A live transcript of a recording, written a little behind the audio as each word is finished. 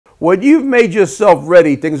when you've made yourself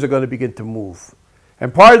ready, things are going to begin to move.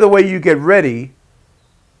 And part of the way you get ready,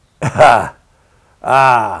 part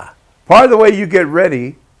of the way you get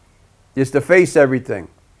ready is to face everything.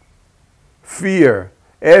 Fear,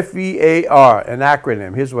 F-E.A.R, an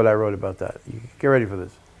acronym. Here's what I wrote about that. You get ready for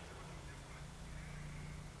this.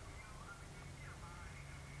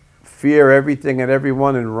 Fear everything and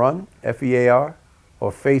everyone and run, F-E-A-R,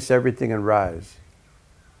 or face everything and rise.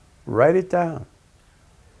 Write it down.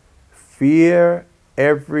 Fear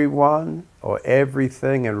everyone or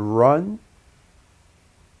everything and run,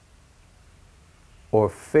 or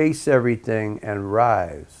face everything and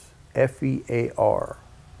rise, F-E-A-R.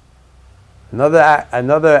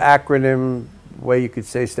 Another acronym way you could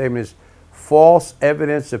say statement is false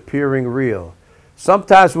evidence appearing real.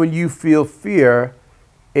 Sometimes when you feel fear,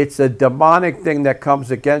 it's a demonic thing that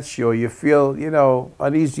comes against you, or you feel, you know,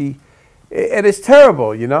 uneasy, and it's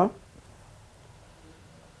terrible, you know.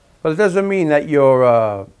 But it doesn't mean that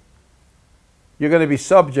you're going to be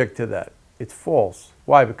subject to that. It's false.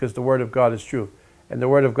 Why? Because the Word of God is true. And the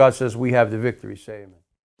Word of God says we have the victory. Say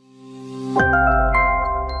amen.